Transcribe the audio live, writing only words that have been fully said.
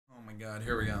God,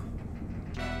 here we go.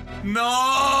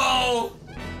 No!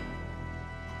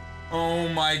 Oh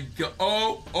my god.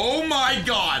 Oh my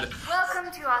god!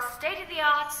 Welcome to our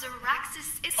state-of-the-art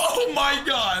Zaraxis escape. Oh my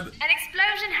god! An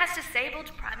explosion has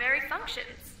disabled primary functions.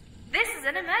 This is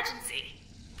an emergency.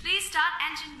 Please start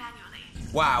engine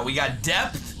manually. Wow, we got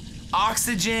depth,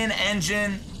 oxygen,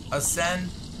 engine, ascend.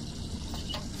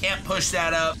 Can't push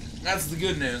that up. That's the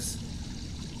good news.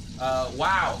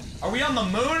 Wow. Are we on the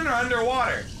moon or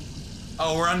underwater?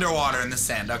 Oh, we're underwater in the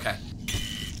sand, okay.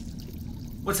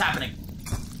 What's happening?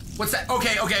 What's that?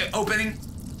 Okay, opening.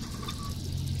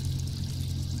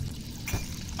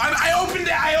 I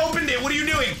opened it, what are you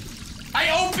doing? I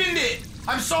opened it!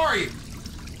 I'm sorry.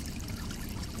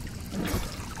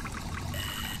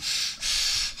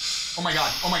 Oh my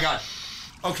god.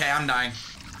 Okay, I'm dying.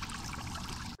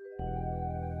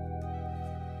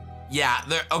 Yeah,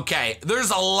 okay. There's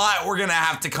a lot we're gonna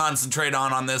have to concentrate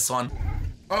on this one.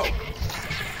 Oh.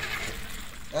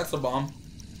 That's a bomb.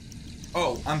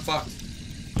 Oh, I'm fucked.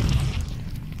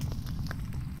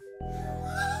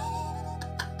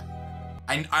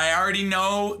 I already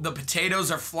know the potatoes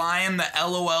are flying, the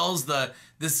LOLs,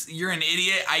 you're an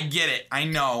idiot. I get it. I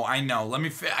know. Let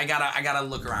me, I gotta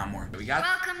look around more. We got.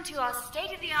 Welcome to our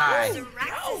state-of-the-art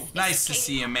Zaraxis Nice to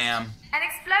see you, ma'am. An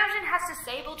explosion has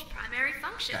disabled primary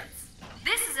functions. Okay.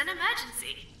 This is an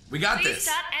emergency. We got Please this.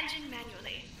 start engine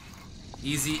manually.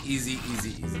 Easy.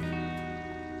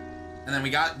 And then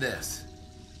we got this.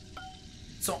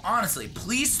 So honestly,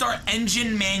 please start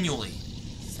engine manually.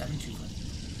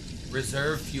 725.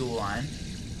 Reserve fuel line.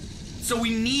 So we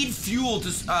need fuel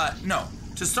to,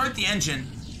 to start the engine.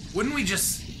 Wouldn't we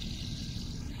just...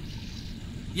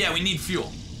 Yeah, we need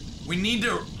fuel. We need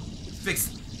to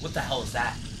fix... What the hell is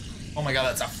that? Oh my god,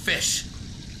 that's a fish.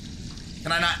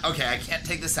 Can I not? Okay, I can't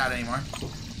take this out anymore.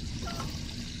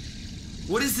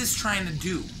 What is this trying to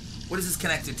do? What is this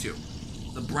connected to?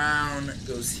 The brown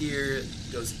goes here,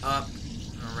 goes up,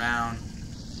 and around.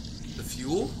 The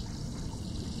fuel?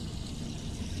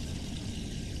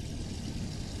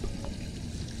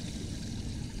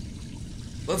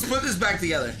 Let's put this back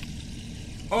together.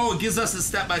 Oh, it gives us a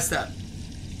step-by-step.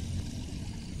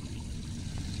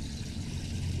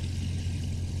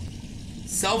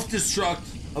 Self-destruct,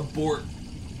 abort,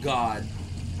 God.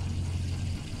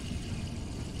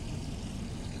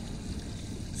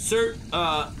 Sir,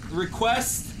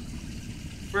 request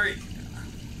for...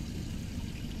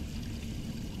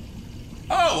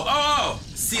 Oh!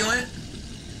 Sealant.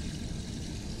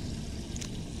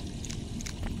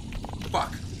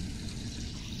 Fuck.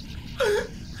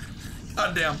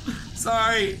 God damn.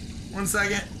 Sorry. 1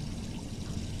 second.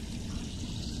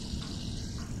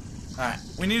 Alright.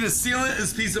 We need to sealant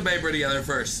this piece of paper together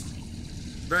first.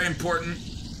 Very important.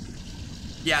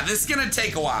 Yeah, this is gonna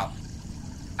take a while.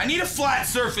 I need a flat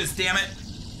surface, damn it.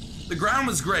 The ground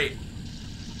was great.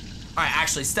 Alright,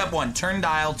 actually, step 1. Turn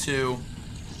dial to...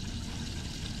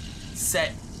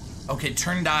 Set... Okay,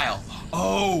 turn dial.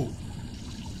 Oh!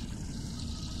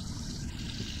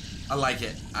 I like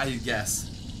it, I guess.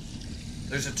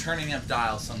 There's a turning up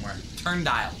dial somewhere. Turn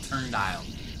dial. Turn dial.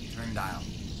 Turn dial.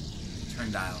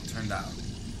 Turn dial. Turn dial.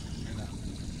 Turn dial.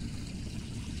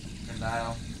 Turn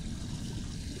dial.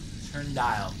 Turn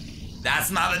dial.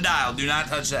 That's not a dial. Do not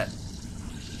touch that.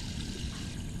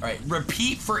 Alright,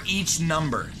 repeat for each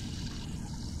number.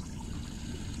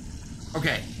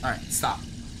 Okay, alright, stop.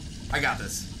 I got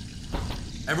this.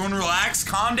 Everyone relax,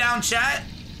 calm down, chat.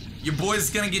 Your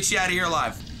boy's gonna get you out of here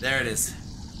alive. There it is.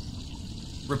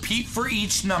 Repeat for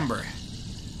each number.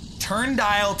 Turn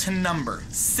dial to number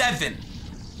 7.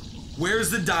 Where's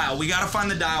the dial? We gotta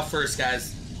find the dial first,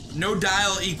 guys. No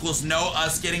dial equals no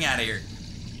us getting out of here.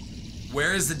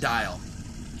 Where is the dial?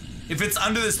 If it's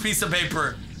under this piece of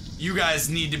paper, you guys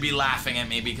need to be laughing at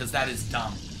me because that is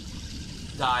dumb.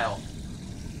 Dial.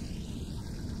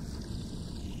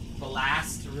 The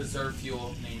last reserve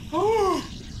fuel name.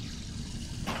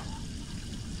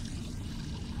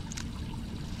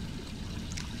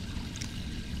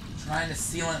 Trying to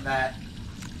sealant that.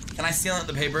 Can I sealant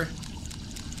the paper?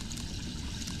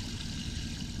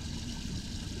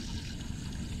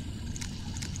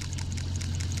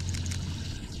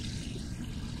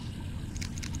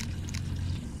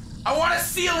 I want to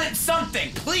sealant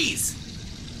something, please.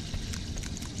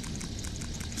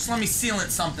 Just let me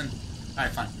sealant something. All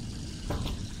right, fine.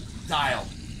 Dial.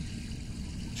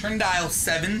 Turn dial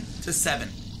 7 to 7.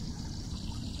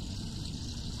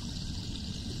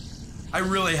 I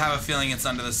really have a feeling it's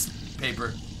under this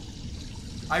paper.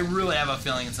 I really have a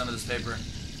feeling it's under this paper.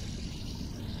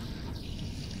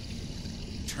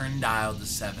 Turn dial to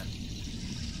 7.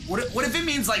 What if it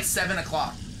means like 7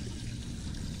 o'clock?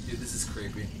 Dude, this is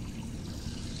creepy.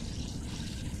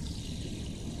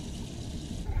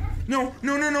 No,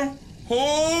 no, no, no.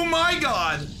 Oh my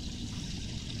God.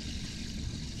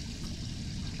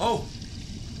 Oh.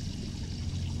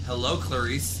 Hello,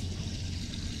 Clarice.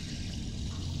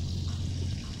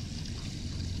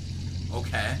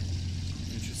 Okay.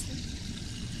 Interesting.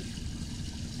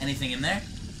 Anything in there?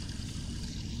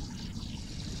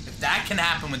 If that can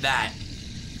happen with that,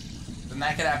 then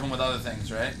that could happen with other things,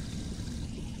 right?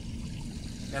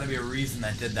 Gotta be a reason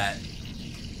that did that.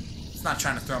 It's not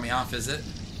trying to throw me off, is it?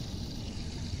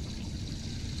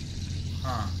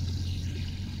 Huh.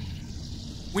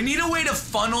 We need a way to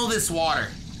funnel this water.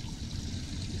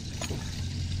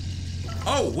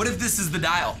 Oh, what if this is the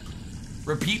dial?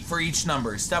 Repeat for each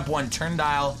number. Step 1, turn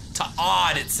dial to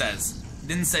odd, it says. It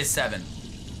didn't say 7.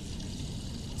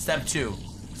 Step 2,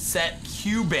 set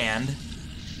Q band.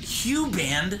 Q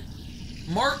band?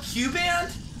 Mark Q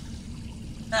band?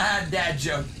 Ah, dad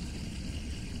joke.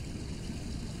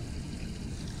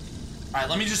 Alright,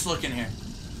 let me just look in here.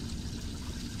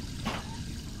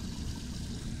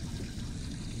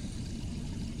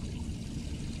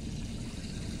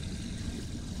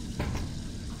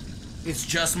 It's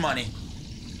just money.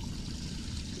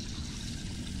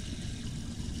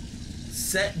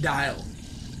 Set dial.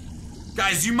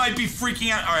 Guys, you might be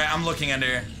freaking out. Alright, I'm looking under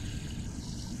here.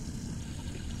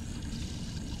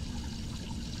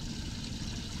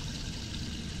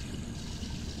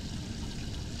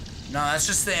 No, that's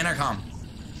just the intercom.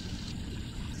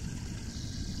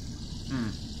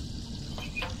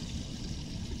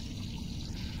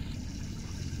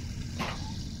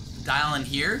 Dial in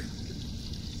here.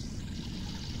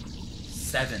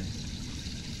 7.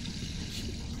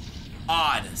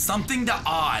 Odd. Something to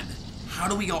odd. How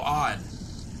do we go odd?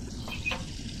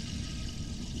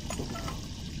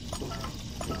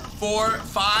 4,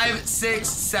 5, 6,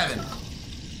 7.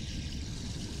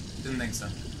 Didn't think so.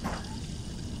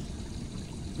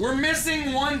 We're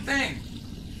missing one thing.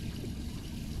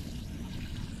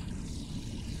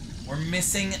 We're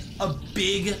missing a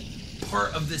big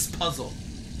part of this puzzle.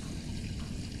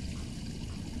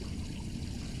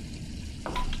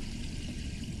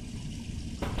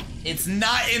 It's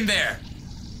not in there.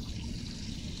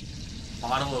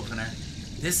 Bottle opener.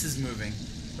 This is moving.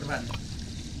 What about...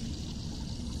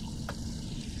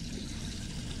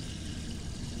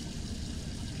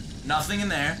 Nothing in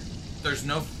there. There's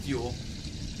no fuel.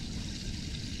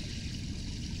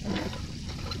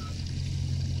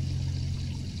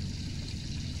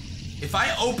 If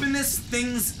I open this,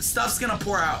 stuff's gonna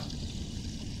pour out.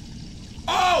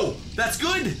 Oh! That's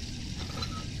good!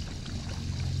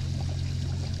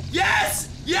 Yes!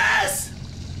 Yes!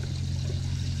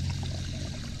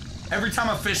 Every time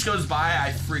a fish goes by,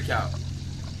 I freak out.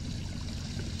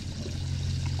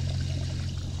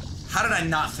 How did I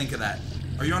not think of that?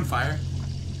 Are you on fire?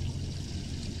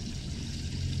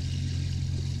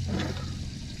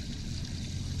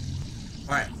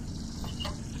 Alright.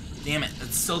 Damn it,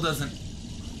 it still doesn't...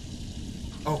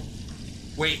 Oh.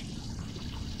 Wait.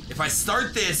 If I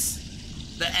start this,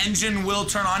 the engine will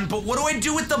turn on, but what do I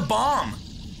do with the bomb?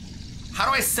 How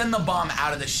do I send the bomb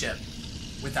out of the ship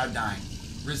without dying?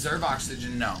 Reserve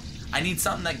oxygen? No. I need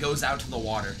something that goes out to the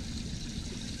water.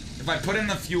 If I put in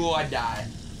the fuel, I die.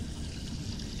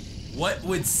 What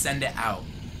would send it out?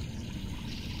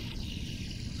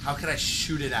 How could I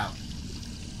shoot it out?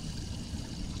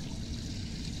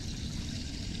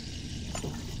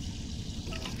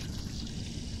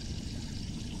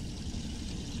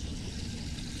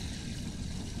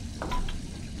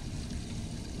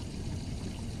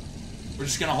 We're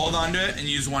just gonna hold on to it and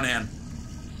use one hand.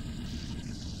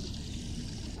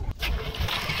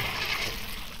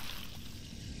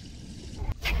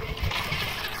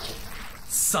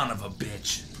 Son of a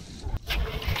bitch.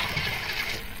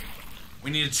 We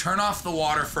need to turn off the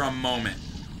water for a moment.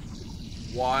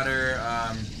 Water,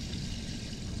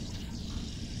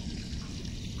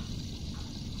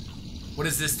 what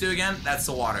does this do again? That's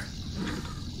the water.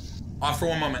 Off for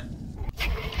one moment.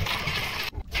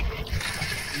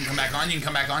 You can come back on, you can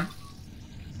come back on.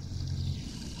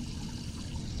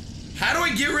 How do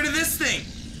I get rid of this thing?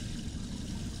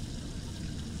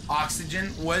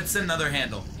 Oxygen, what's another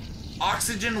handle?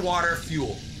 Oxygen, water,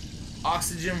 fuel.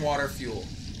 Oxygen, water, fuel.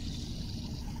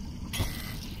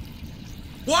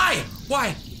 Why?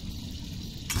 Why?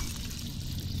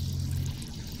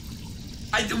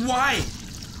 Why?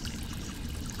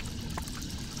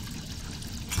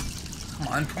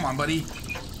 Come on, buddy.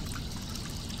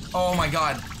 Oh my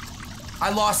god.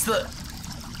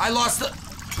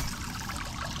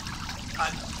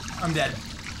 I'm dead.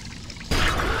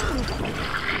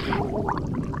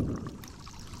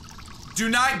 Do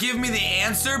not give me the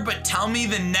answer, but tell me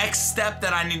the next step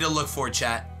that I need to look for,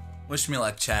 chat.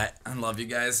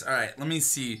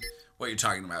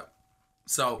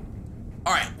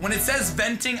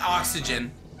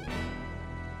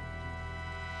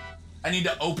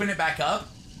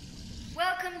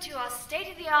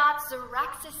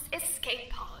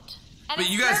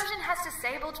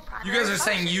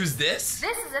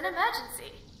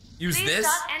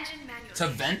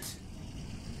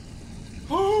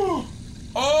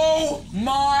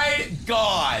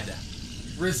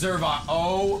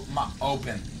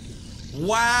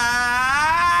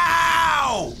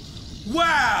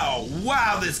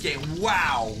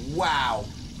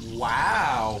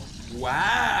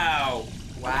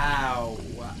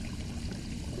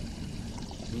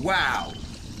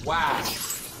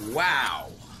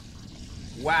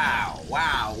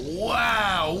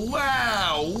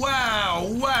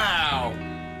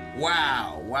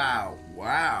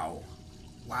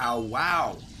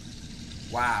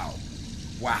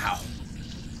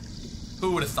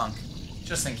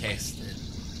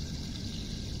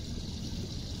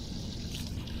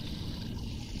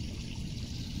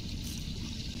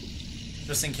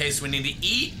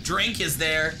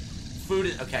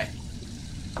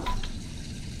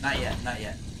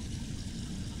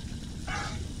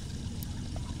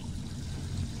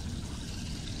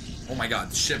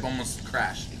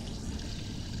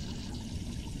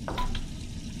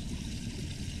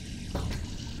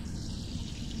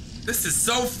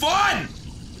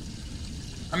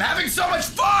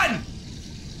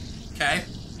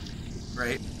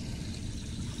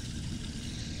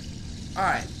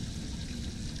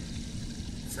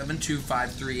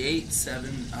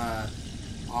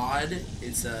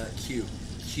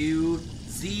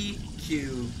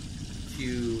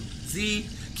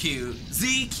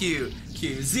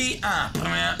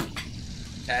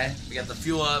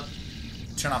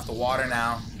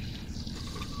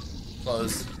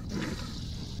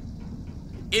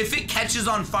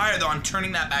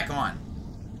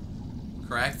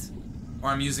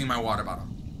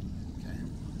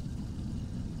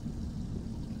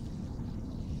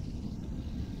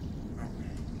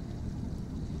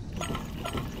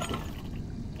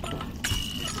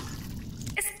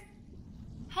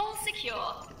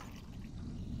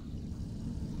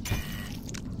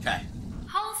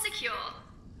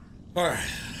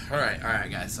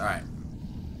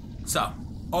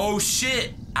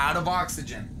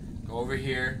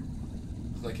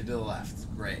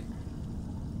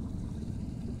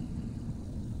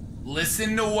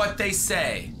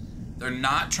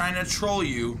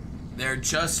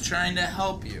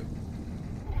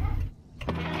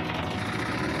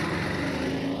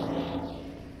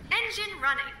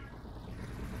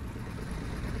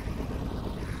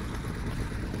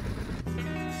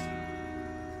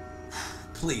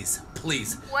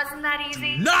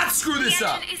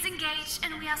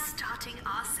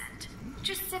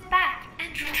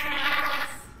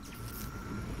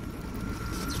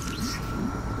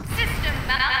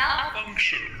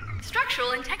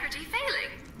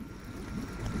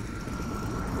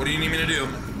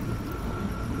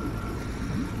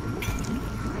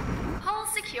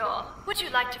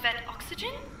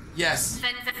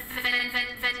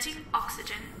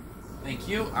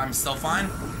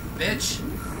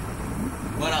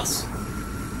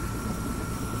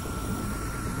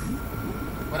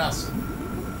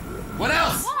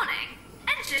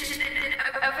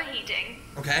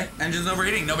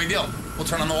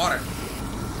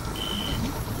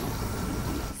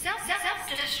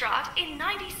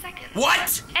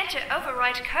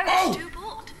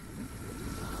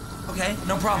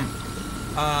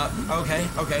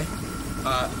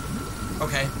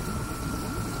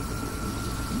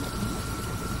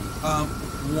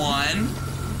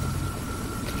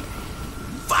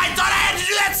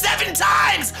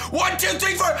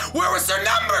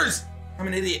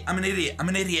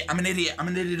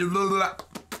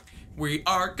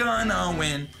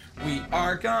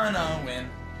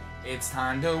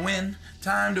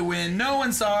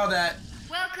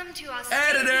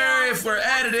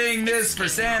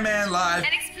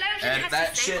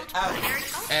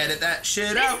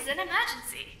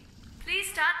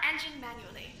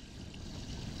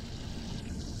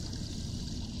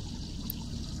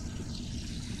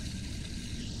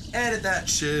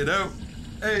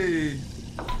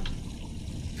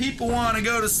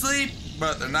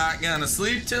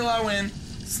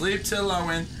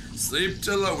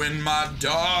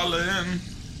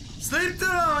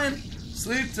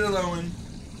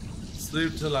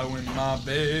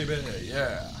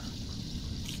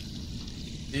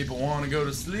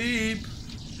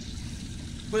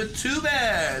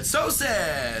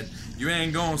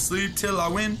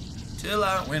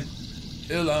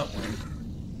 till I win.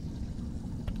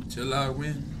 Till I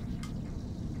win.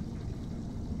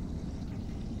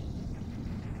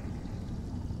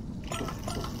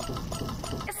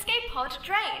 Escape pod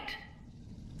drained.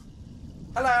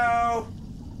 Hello.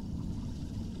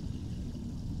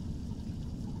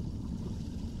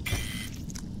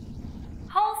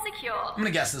 Hull secure. I'm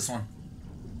gonna guess this one.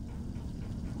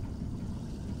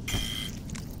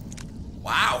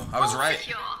 Wow, I was Hull right.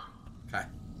 secure. Okay.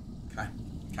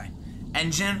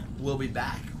 Engine, we'll be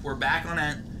back. We're back on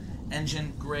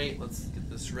engine. Great. Let's get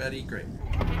this ready. Great.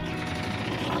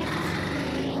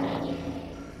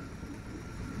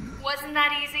 Wasn't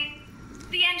that easy?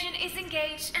 The engine is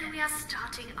engaged and we are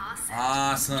starting our set.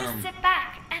 Awesome. Just sit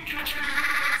back and relax.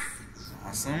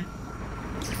 Awesome.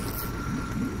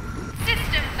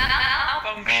 System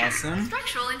malfunction. Awesome.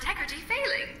 Structural integrity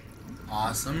failing.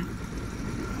 Awesome.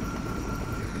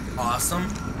 Awesome.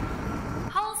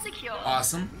 Hull secure.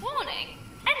 Awesome. Warning.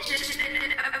 Engine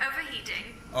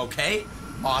overheating. Okay.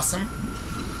 Awesome.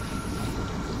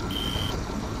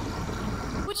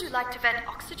 Would you like to vent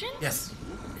oxygen? Yes.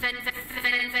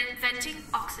 Venting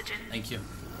oxygen. Thank you.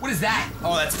 What is that?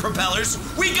 Oh, that's propellers.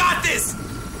 We got this!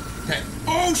 Okay.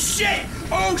 Oh, shit!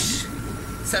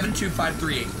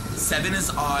 72538. 7 is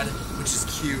odd, which is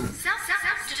Q.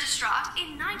 Self-destruct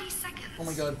in 90 seconds. Oh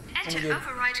my god. Enter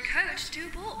override code to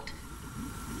board.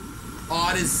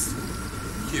 Odd is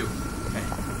Q. Okay.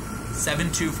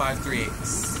 72538.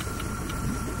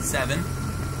 7.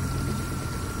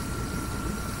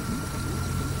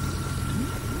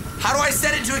 How do I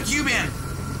set it to a Q band?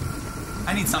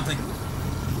 I need something.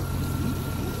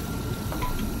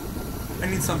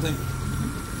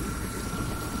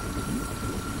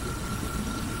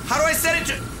 How do I set it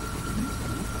to...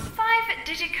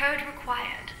 5-digit code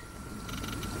required.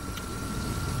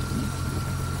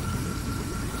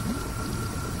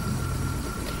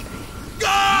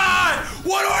 God!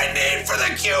 What do I need for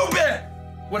the Q band?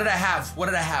 What did I have?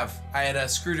 I had a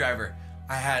screwdriver.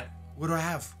 What do I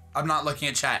have? I'm not looking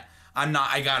at chat.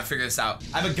 I gotta figure this out.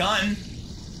 I have a gun.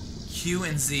 Q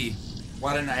and Z.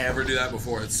 Why didn't I ever do that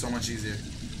before? It's so much easier.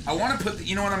 I want to put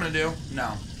you know what I'm gonna do?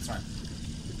 No, it's fine.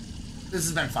 This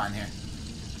has been fine here.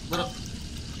 Little.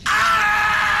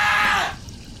 Ah!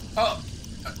 Oh.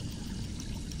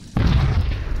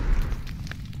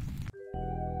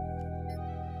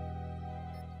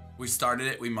 We started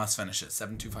it. We must finish it.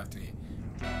 72538.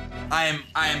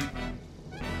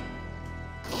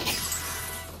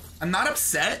 I'm not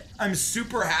upset. I'm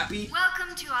super happy.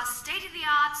 Welcome to our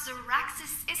state-of-the-art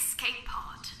Zoraxis escape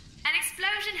pod. An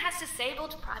explosion has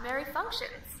disabled primary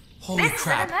functions. Holy this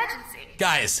crap. is an emergency.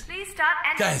 Guys. Please start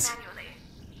engine Guys. manually.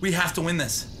 We have to win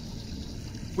this.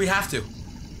 We have to.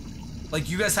 Like,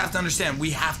 you guys have to understand,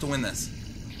 we have to win this.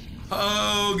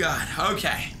 Oh, God.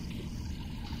 Okay.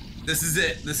 This is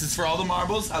it. This is for all the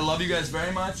marbles. I love you guys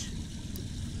very much.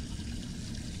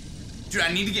 Dude,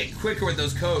 I need to get quicker with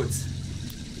those codes.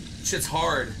 Shit's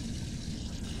hard.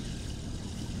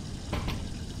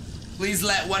 Please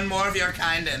let one more of your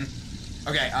kind in.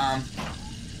 Okay,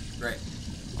 great.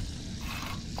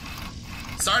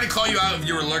 Sorry to call you out if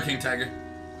you were lurking, Tiger.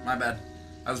 My bad.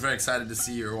 I was very excited to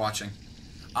see you were watching.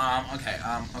 Okay.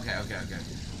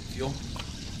 Fuel.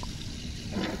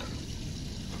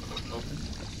 Open.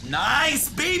 Nice,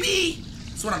 baby!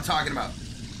 That's what I'm talking about.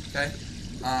 Okay?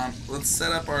 Let's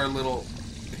set up our little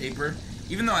paper.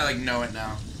 Even though I, like, know it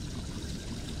now.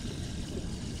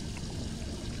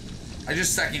 I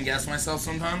just second guess myself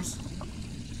sometimes.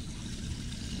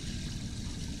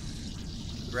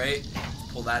 Great.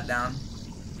 Let's pull that down.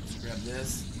 Let's grab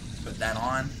this. Put that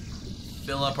on.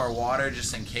 Fill up our water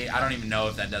just in case. I don't even know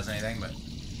if that does anything, but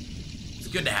it's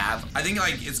good to have. I think,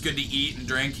 like, it's good to eat and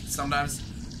drink sometimes.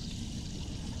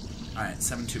 Alright,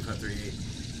 72538.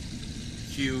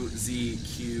 Q, Z,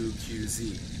 Q, Q,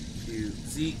 Z. Q,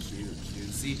 Z, Q, Q,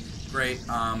 Z. Great.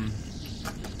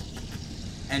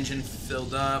 Engine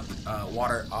filled up.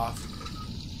 Water off.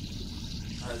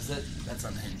 Is it? That's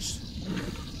unhinged.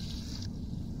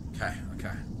 Okay.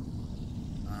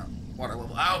 Water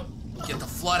level out. Get the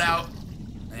flood out.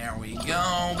 There we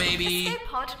go, baby. Escape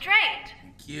pod drained.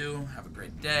 Thank you. Have a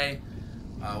great day.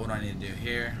 What do I need to do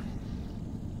here?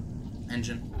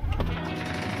 Engine.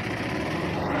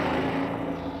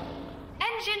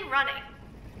 Engine running.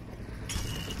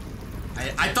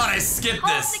 I thought I skipped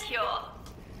Hull this. secure.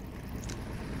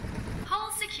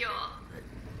 Hull secure.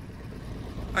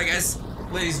 Alright guys,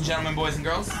 ladies and gentlemen, boys and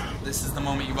girls, this is the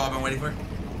moment you've all been waiting for.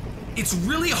 It's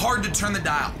really hard to turn the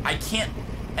dial. I can't,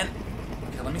 and,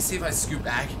 okay, let me see if I scoot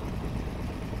back.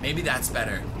 Maybe that's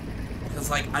better. Because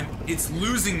like, it's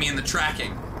losing me in the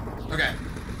tracking. Okay.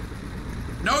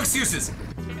 No excuses.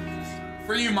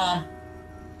 For you, Mom.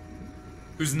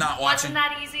 Who's not watching. Wasn't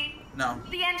that easy? No.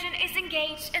 The engine is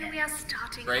engaged and we are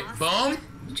starting. Great. off. Boom.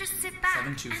 Just sit back.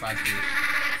 7253.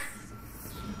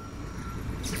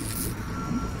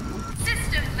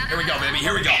 System. Here we go, baby.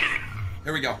 Here we go.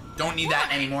 Here we go. Don't need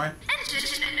that anymore.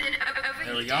 Engine overheating.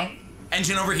 There we go.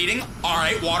 Engine overheating. All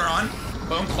right, water on.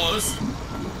 Boom, close.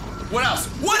 What else?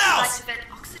 What else? Like to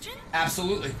vent oxygen?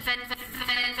 Absolutely. Venting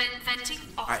oxygen.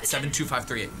 All right,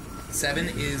 72538. 7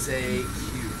 is a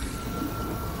cube.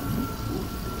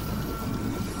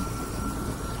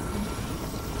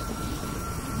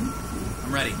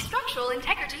 I'm ready. Structural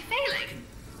integrity failing.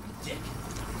 Dick.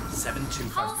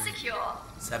 Hull 7253. secure.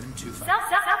 725.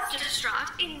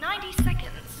 Self-destruct in 90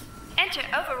 seconds. Enter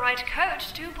override code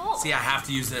to board. See, I have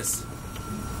to use this.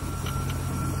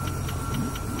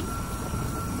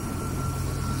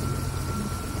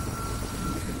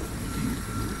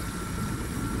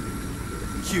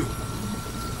 Q.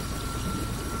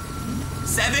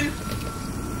 7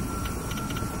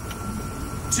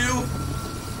 2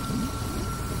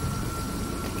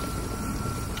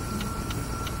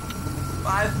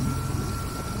 5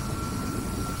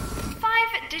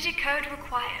 5-digit code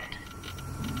required.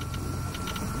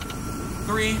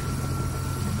 3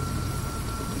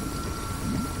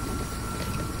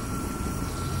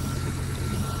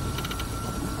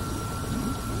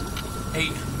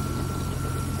 8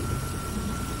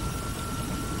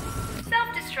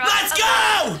 Self-destruct. Let's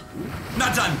go!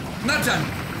 Not done. Not done.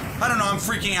 I don't know. I'm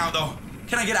freaking out, though.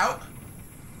 Can I get out?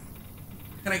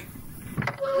 Can I?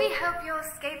 We hope your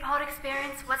escape pod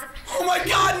experience was a Oh my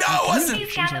God! No, it wasn't.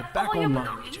 Communications are back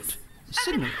online, Agent.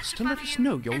 Signal us to let us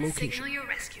know your and location. Signal your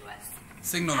rescuers.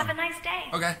 Signal Have a them. nice day.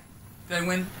 Okay. Did I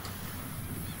win?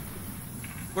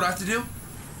 What do I have to do?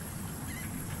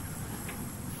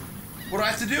 What do I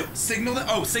have to do? Signal them?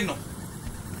 Oh, signal.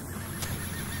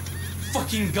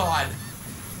 Fucking God.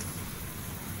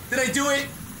 Did I do it?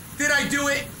 Did I do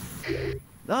it?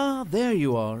 Ah, there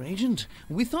you are, Agent.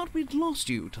 We thought we'd lost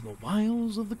you to the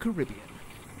wilds of the Caribbean.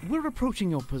 We're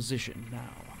approaching your position now.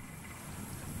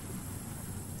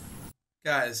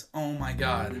 Guys, oh my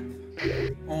God.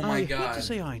 Oh my I God. hate to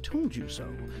say I told you so.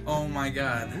 Oh my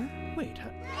God. Wait,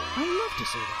 I love to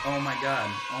say that. Oh my God.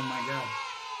 Oh my God.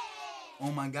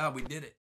 Oh my God, we did it.